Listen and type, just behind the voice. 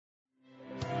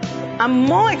I'm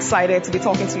more excited to be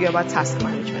talking to you about task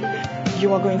management.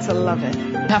 You are going to love it.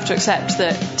 We have to accept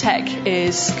that tech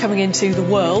is coming into the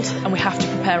world and we have to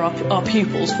prepare our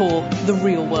pupils for the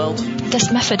real world.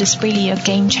 This method is really a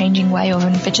game-changing way of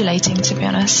invigilating, to be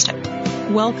honest.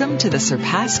 Welcome to the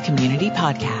Surpass Community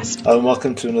Podcast. Hello and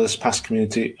welcome to another Surpass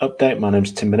Community Update. My name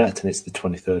is Tim Burnett and it's the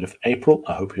 23rd of April.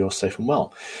 I hope you're safe and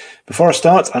well. Before I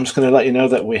start, I'm just going to let you know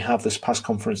that we have the Surpass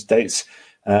conference dates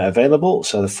available.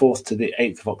 So the 4th to the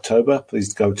 8th of October,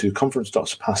 please go to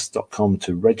conference.surpass.com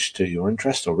to register your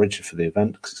interest or register for the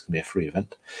event because it's going to be a free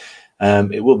event.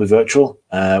 It will be virtual.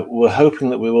 We're hoping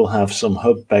that we will have some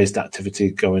hub-based activity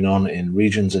going on in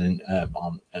regions and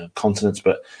on continents,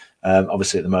 but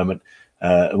obviously at the moment,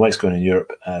 the way it's going in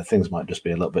Europe, things might just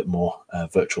be a little bit more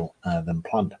virtual than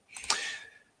planned.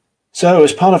 So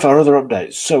as part of our other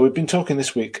updates, so we've been talking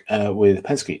this week with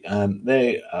Penske.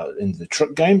 They are in the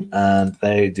truck game and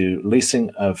they do leasing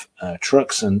of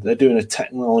trucks, and they're doing a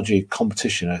technology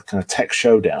competition, a kind of tech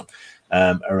showdown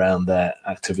around their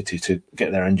activity to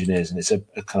get their engineers. And it's a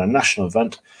kind of national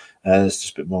event. There's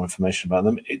just a bit more information about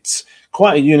them. It's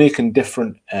quite a unique and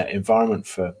different environment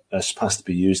for Surpass to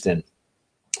be used in.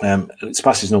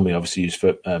 Surpass is normally obviously used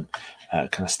for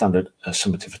kind of standard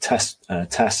summative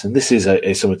tests, and this is a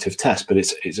summative test, but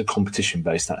it's a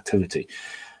competition-based activity.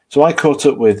 So I caught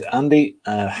up with Andy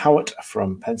Howat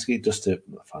from Penske just to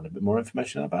find a bit more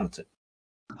information about it.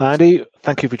 Andy,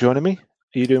 thank you for joining me.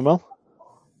 Are you doing well?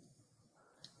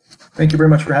 Thank you very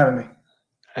much for having me.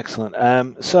 Excellent. I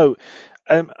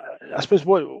suppose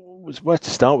where to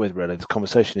start with really this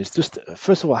conversation is just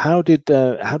first of all, how did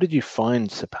you find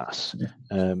Surpass?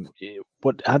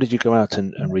 How did you go out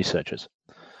and research it?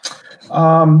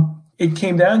 It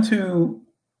came down to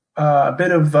a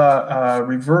bit of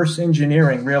reverse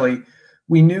engineering, really.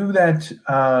 We knew that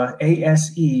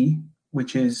ASE,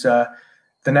 which is the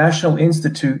National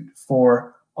Institute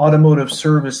for Automotive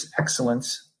Service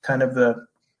Excellence, kind of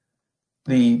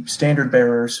the standard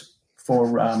bearers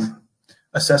for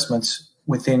assessments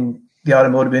within the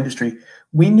automotive industry.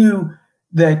 We knew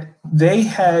that they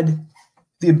had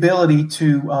the ability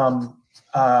to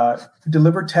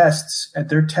deliver tests at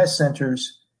their test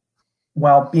centers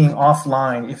while being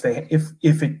offline if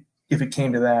it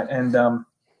came to that. And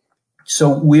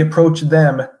so we approached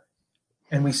them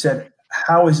and we said,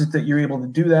 how is it that you're able to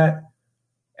do that?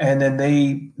 And then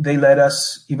they led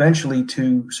us eventually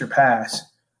to Surpass.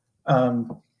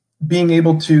 Being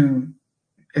able to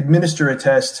administer a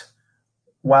test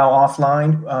while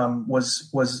offline was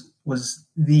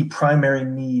the primary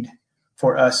need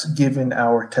for us given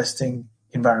our testing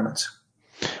environments.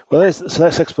 Well,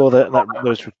 let's explore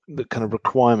those kind of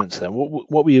requirements then.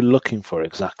 What were you looking for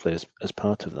exactly as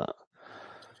part of that?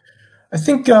 I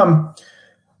think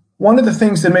one of the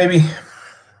things that maybe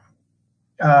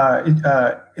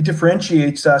it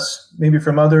differentiates us maybe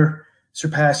from other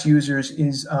Surpass users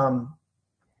is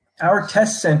our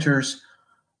test centers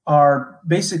are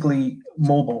basically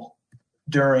mobile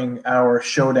during our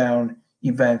showdown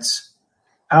events.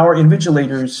 Our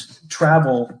invigilators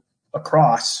travel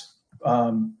across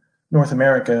North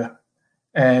America,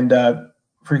 and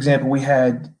for example, we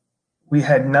had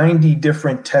 90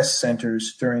 different test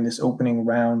centers during this opening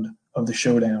round of the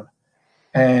showdown,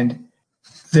 and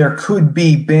there could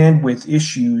be bandwidth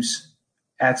issues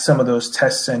at some of those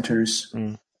test centers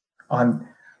on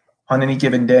any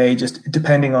given day, just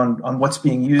depending on what's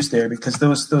being used there, because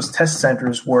those test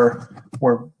centers were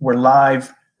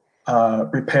live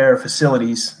repair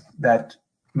facilities that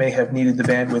may have needed the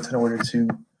bandwidth in order to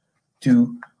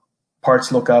do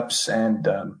parts lookups and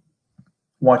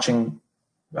watching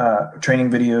training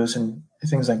videos and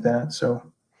things like that. So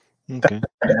okay.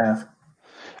 That's to have.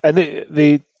 And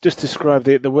the just describe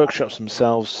the workshops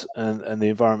themselves and the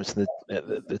environments and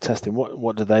the testing.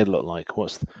 What do they look like?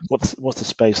 What's the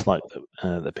space like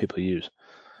that people use?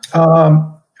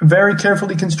 Very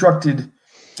carefully constructed,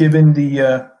 given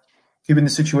the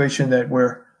situation that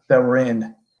we're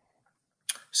in.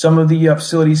 Some of the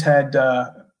facilities had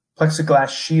plexiglass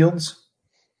shields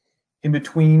in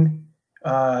between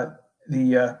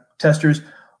the testers.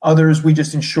 Others, we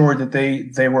just ensured that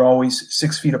they were always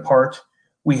 6 feet apart.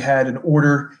 We had an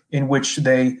order in which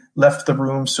they left the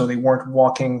room so they weren't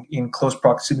walking in close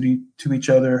proximity to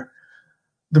each other.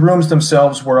 The rooms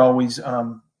themselves were always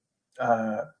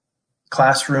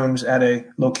classrooms at a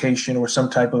location or some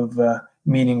type of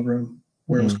meeting room.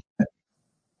 Where it was.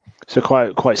 So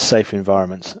quite safe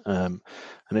environments, and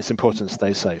it's important to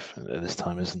stay safe at this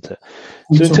time, isn't it?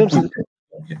 So in terms of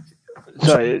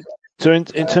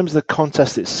in terms of the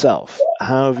contest itself,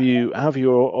 how have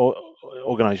you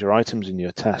organize your items in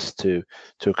your test to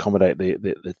accommodate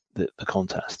the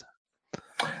contest?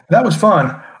 That was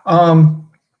fun.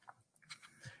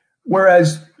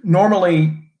 Whereas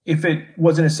normally, if it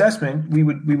was an assessment, we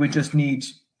would just need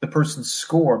the person's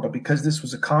score. But because this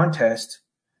was a contest,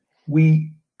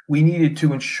 we needed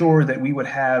to ensure that we would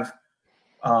have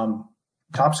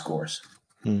top scores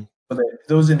so that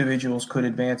those individuals could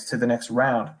advance to the next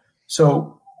round.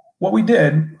 So what we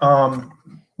did,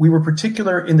 we were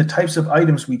particular in the types of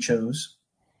items we chose.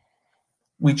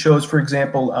 We chose, for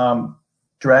example,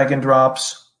 drag and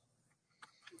drops,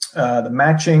 the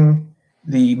matching,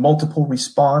 the multiple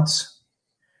response,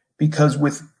 because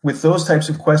with those types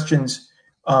of questions,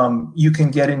 you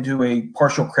can get into a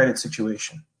partial credit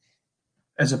situation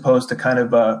as opposed to kind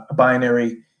of a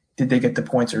binary, did they get the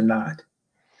points or not?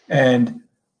 And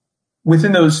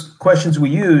within those questions we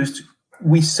used,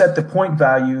 we set the point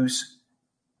values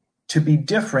to be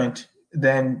different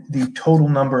than the total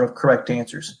number of correct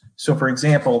answers. So, for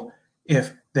example,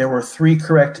 if there were 3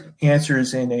 correct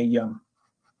answers in a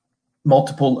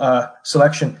multiple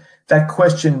selection, that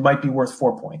question might be worth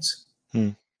 4 points.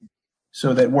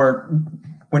 So that we're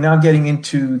now getting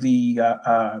into the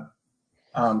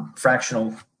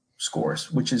fractional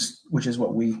scores, which is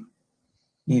what we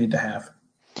needed to have.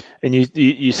 And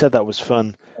you said that was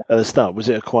fun at the start. Was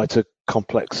it quite a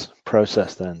complex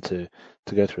process then to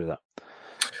go through that?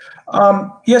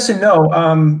 Yes and no.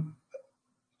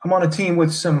 I'm on a team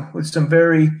with some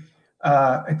very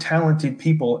talented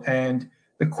people, and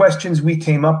the questions we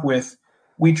came up with,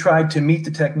 we tried to meet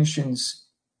the technicians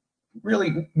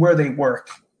really where they work,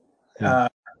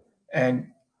 and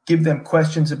give them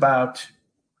questions about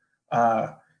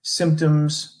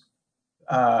symptoms,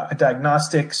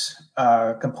 diagnostics,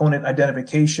 component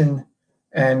identification,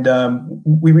 and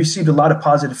we received a lot of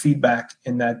positive feedback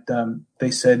in that they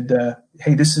said,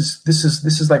 "Hey, this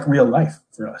is like real life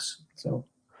for us." So,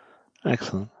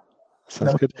 excellent.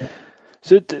 Sounds good.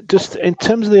 So, just in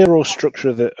terms of the overall structure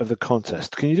of the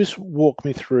contest, can you just walk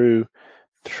me through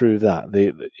that?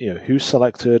 The who's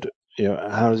selected?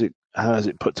 How is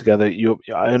it put together?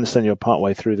 I understand you're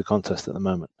partway through the contest at the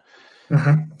moment.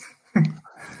 Mm-hmm.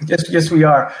 Yes, we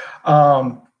are.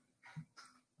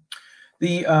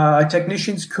 The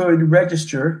technicians could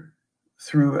register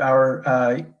through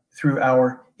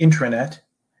our intranet,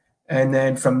 and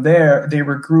then from there they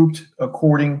were grouped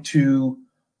according to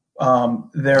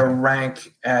their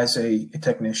rank as a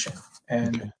technician,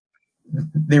 and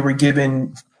they were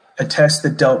given a test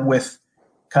that dealt with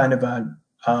kind of a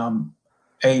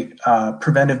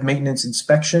preventive maintenance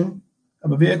inspection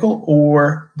of a vehicle,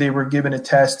 or they were given a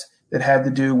test that had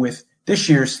to do with this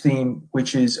year's theme,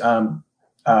 which is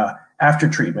after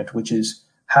treatment, which is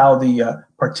how the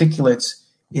particulates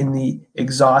in the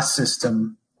exhaust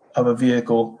system of a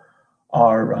vehicle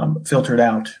are filtered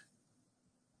out,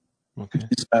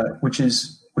 which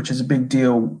is a big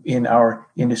deal in our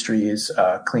industry, is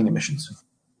clean emissions.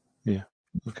 Yeah.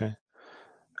 Okay.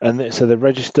 And so they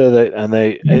register, and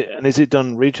is it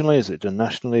done regionally? Is it done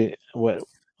nationally?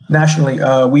 Nationally,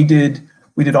 we did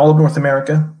all of North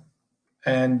America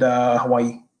and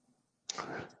Hawaii.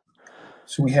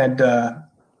 So we had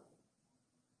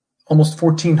almost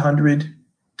 1,400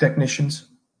 technicians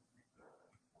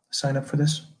sign up for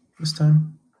this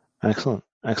time. Excellent.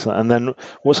 And then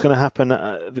what's going to happen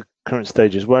at the current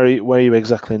stages? Where are you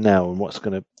exactly now, and what's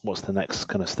the next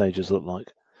kind of stages look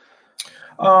like?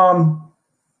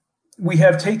 We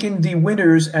have taken the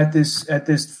winners at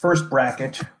this first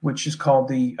bracket, which is called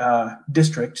the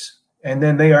districts, and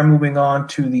then they are moving on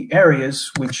to the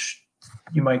areas, which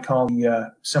you might call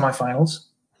the semifinals.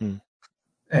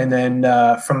 And then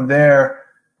from there,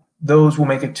 those will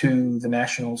make it to the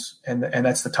nationals, and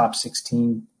that's the top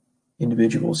 16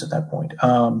 individuals at that point.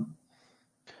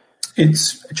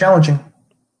 It's challenging.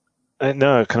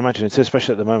 No, I can imagine it,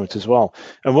 especially at the moment as well.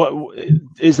 And what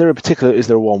is there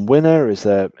one winner? Is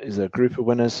there a group of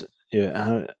winners?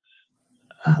 Yeah,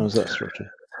 how is that structured?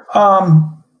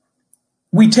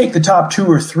 We take the top 2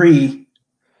 or 3,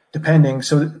 depending,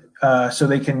 so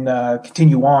they can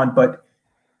continue on. But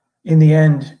in the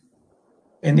end,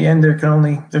 there can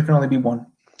only be one.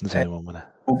 There's only one winner.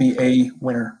 Will be a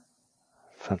winner.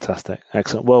 Fantastic,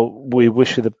 excellent. Well, we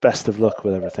wish you the best of luck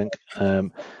with everything.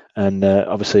 And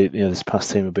obviously, this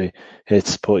past team will be here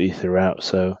to support you throughout.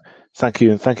 So thank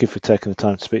you, and thank you for taking the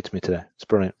time to speak to me today. It's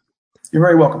brilliant. You're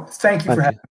very welcome. Thank you for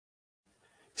having me.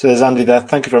 So there's Andy there.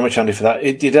 Thank you very much, Andy, for that.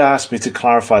 It did ask me to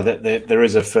clarify that there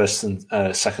is a first and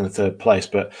second and third place,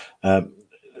 but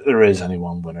there is only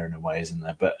one winner in a way, isn't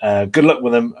there? But good luck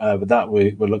with them. With that,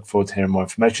 we look forward to hearing more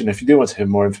information. If you do want to hear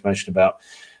more information about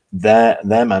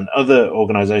them and other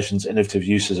organizations' innovative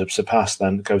uses of Surpass,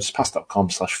 then go to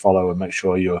surpass.com/follow and make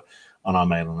sure you're on our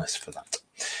mailing list for that.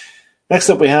 Next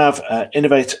up, we have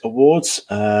Innovate Awards,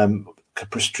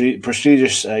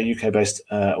 prestigious UK-based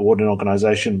awarding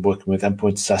organisation working with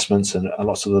endpoint assessments and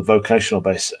lots of the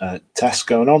vocational-based tests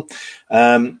going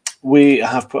on. We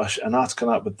have put an article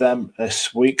out with them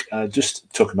this week,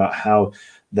 just talking about how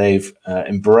they've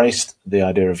embraced the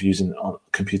idea of using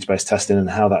computer-based testing and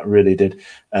how that really did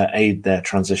aid their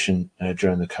transition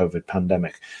during the COVID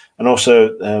pandemic. And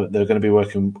also, they're going to be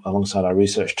working alongside our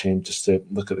research team just to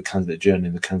look at the candidate journey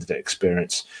and the candidate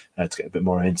experience to get a bit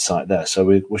more insight there. So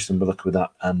we wish them luck with that,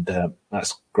 and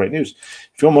that's great news.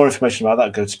 If you want more information about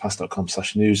that, go to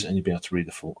surpass.com/news and you'll be able to read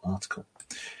the full article.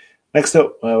 Next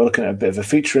up, we're looking at a bit of a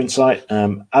feature insight.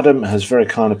 Adam has very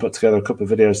kindly put together a couple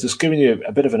of videos just giving you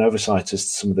a bit of an oversight as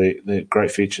to some of the great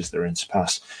features that are in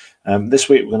Surpass. This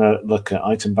week, we're going to look at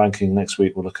item banking. Next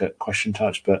week, we'll look at question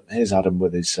types. But here's Adam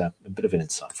with his a bit of an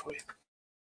insight for you.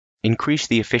 Increase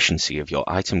the efficiency of your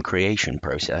item creation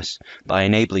process by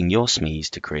enabling your SMEs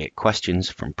to create questions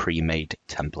from pre-made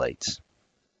templates.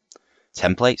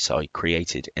 Templates are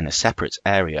created in a separate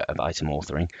area of item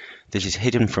authoring that is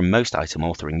hidden from most item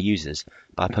authoring users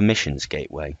by Permissions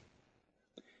Gateway.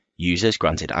 Users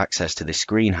granted access to this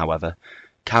screen, however,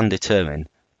 can determine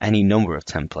any number of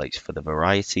templates for the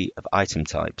variety of item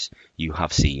types you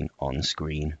have seen on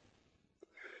screen.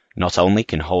 Not only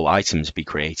can whole items be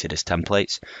created as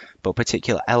templates, but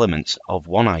particular elements of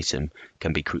one item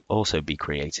can also be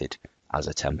created as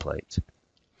a template.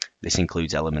 This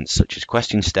includes elements such as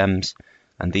question stems,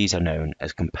 and these are known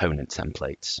as component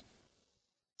templates.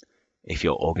 If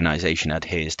your organization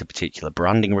adheres to particular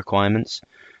branding requirements,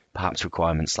 perhaps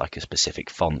requirements like a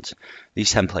specific font,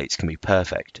 these templates can be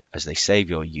perfect as they save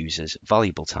your users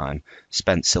valuable time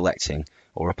spent selecting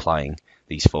or applying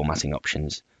these formatting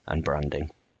options and branding.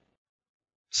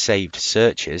 Saved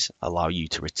searches allow you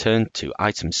to return to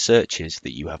item searches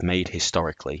that you have made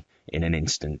historically in an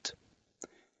instant.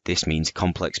 This means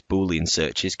complex Boolean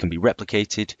searches can be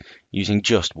replicated using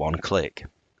just one click.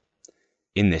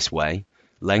 In this way,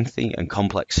 lengthy and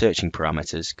complex searching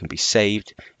parameters can be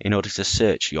saved in order to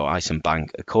search your item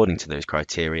bank according to those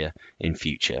criteria in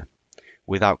future,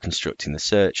 without constructing the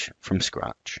search from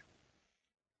scratch.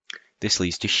 This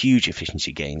leads to huge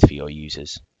efficiency gains for your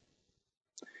users.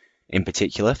 In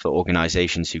particular, for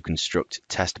organizations who construct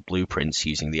test blueprints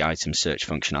using the item search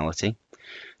functionality,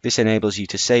 this enables you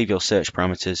to save your search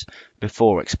parameters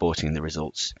before exporting the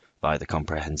results via the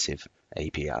comprehensive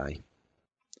API.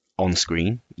 On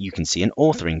screen, you can see an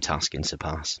authoring task in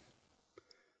Surpass.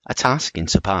 A task in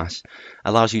Surpass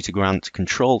allows you to grant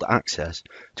controlled access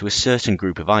to a certain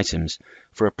group of items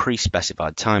for a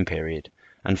pre-specified time period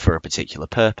and for a particular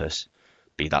purpose,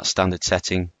 be that standard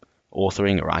setting,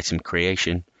 authoring or item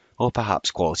creation, or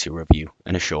perhaps quality review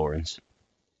and assurance.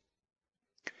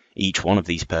 Each one of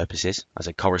these purposes has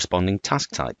a corresponding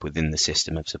task type within the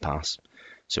system of Surpass.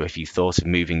 So if you thought of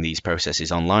moving these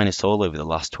processes online at all over the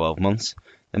last 12 months,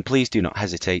 then please do not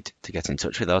hesitate to get in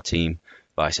touch with our team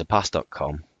via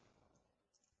surpass.com.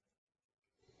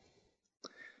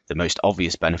 The most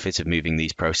obvious benefit of moving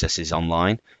these processes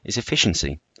online is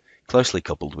efficiency, closely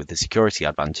coupled with the security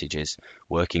advantages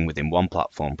working within one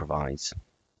platform provides.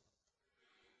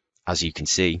 As you can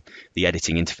see, the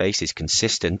editing interface is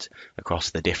consistent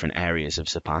across the different areas of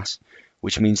Surpass,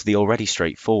 which means the already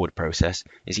straightforward process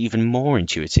is even more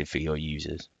intuitive for your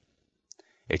users.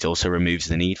 It also removes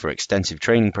the need for extensive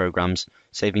training programs,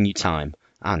 saving you time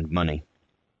and money.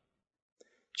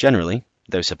 Generally,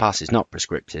 though Surpass is not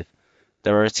prescriptive,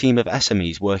 there are a team of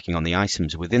SMEs working on the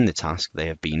items within the task they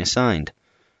have been assigned,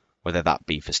 whether that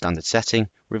be for standard setting,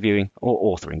 reviewing,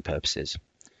 or authoring purposes,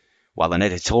 while an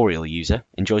editorial user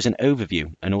enjoys an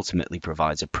overview and ultimately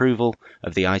provides approval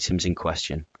of the items in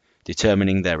question,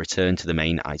 determining their return to the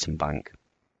main item bank.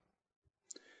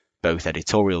 Both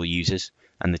editorial users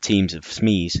and the teams of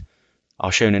SMEs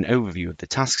are shown an overview of the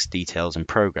task's details and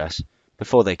progress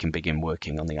before they can begin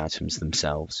working on the items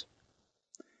themselves.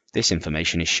 This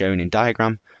information is shown in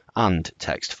diagram and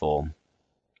text form.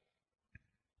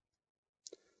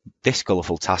 This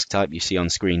colourful task type you see on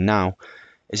screen now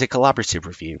is a collaborative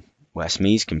review, where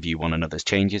SMEs can view one another's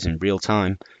changes in real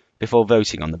time before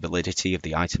voting on the validity of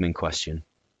the item in question.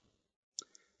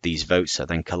 These votes are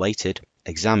then collated,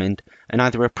 examined, and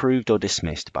either approved or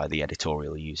dismissed by the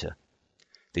editorial user,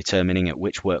 determining at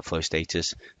which workflow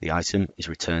status the item is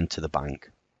returned to the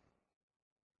bank.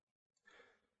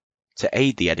 To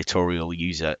aid the editorial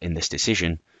user in this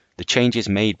decision, the changes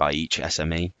made by each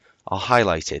SME are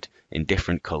highlighted in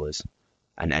different colours,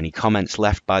 and any comments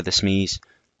left by the SMEs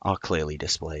are clearly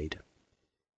displayed.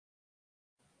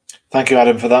 Thank you,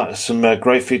 Adam, for that. Some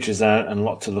great features there and a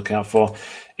lot to look out for.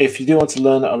 If you do want to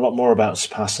learn a lot more about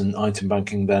Surpass and item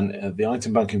banking, then the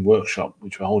item banking workshop,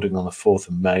 which we're holding on the 4th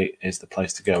of May, is the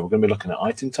place to go. We're going to be looking at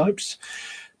item types,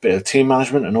 a bit of team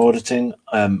management and auditing,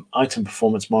 item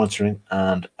performance monitoring,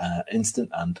 and instant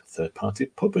and third-party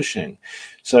publishing.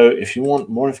 So if you want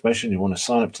more information, you want to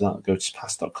sign up to that, go to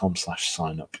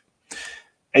surpass.com/sign-up.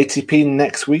 ATP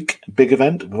next week, big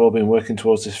event. We've all been working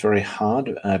towards this very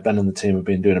hard. Ben and the team have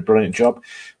been doing a brilliant job.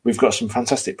 We've got some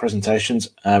fantastic presentations.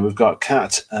 We've got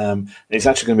Kat. It's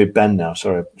actually going to be Ben now.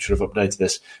 Sorry, I should have updated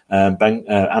this.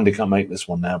 Andy can't make this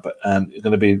one now, but you're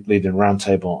going to be leading a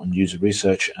roundtable on user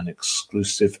research and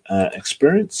exclusive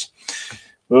experience.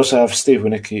 We also have Steve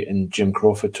Winnicki and Jim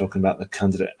Crawford talking about the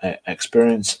candidate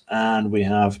experience, and we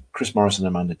have Chris Morris and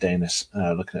Amanda Danis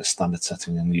looking at standard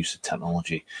setting and use of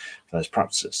technology for those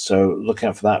practices. So look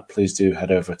out for that. Please do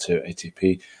head over to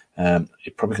ATP.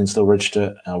 You probably can still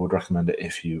register. I would recommend it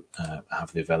if you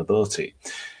have the availability.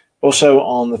 Also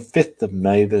on the 5th of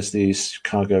May, there's the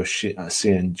Chicago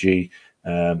CNG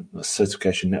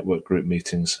certification network group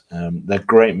meetings. They're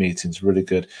great meetings, really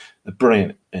good. They're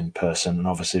brilliant in person, and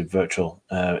obviously virtual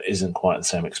isn't quite the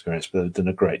same experience, but they've done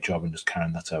a great job in just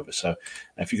carrying that over. So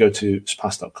if you go to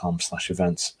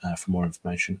surpass.com/events for more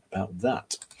information about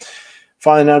that.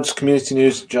 Finally, now just community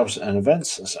news, jobs and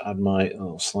events. Let's add my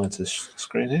little slide to this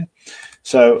screen here.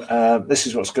 So this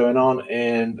is what's going on,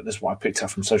 and this is what I picked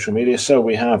up from social media. So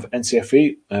we have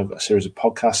NCFE. We've got a series of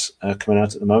podcasts coming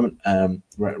out at the moment.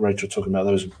 Rachel talking about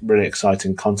those really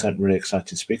exciting content, really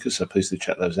exciting speakers, so please do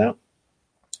check those out.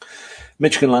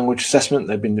 Michigan Language Assessment,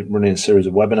 they've been running a series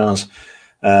of webinars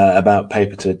about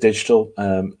paper to digital.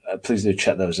 Please do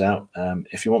check those out.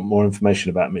 If you want more information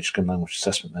about Michigan Language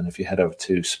Assessment, then if you head over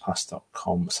to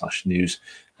surpass.com/news,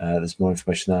 there's more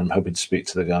information there. I'm hoping to speak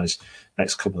to the guys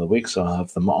next couple of weeks, so I'll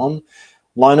have them on.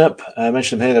 Lineup, I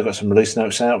mentioned them here, they've got some release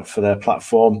notes out for their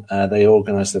platform. They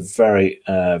organised a very,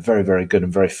 very good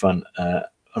and very fun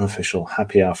unofficial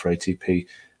happy hour for ATP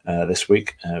this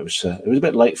week. It was a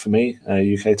bit late for me,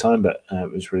 UK time, but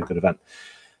it was a really good event.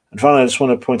 And finally, I just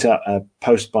want to point out a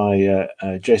post by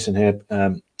Jason here.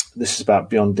 This is about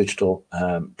Beyond Digital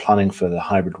planning for the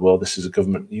hybrid world. This is a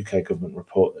UK government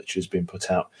report that has been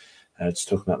put out. It's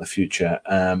talking about the future,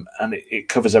 and it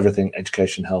covers everything: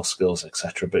 education, health, skills,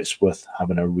 etc. But it's worth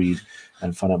having a read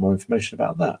and find out more information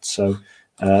about that. So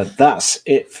that's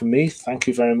it for me. Thank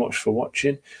you very much for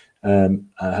watching. I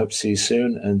hope to see you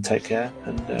soon, and take care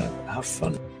and have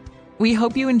fun. We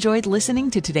hope you enjoyed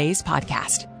listening to today's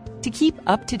podcast. To keep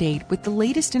up to date with the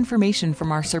latest information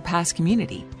from our Surpass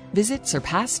community, visit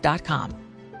surpass.com.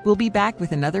 We'll be back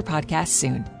with another podcast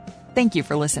soon. Thank you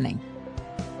for listening.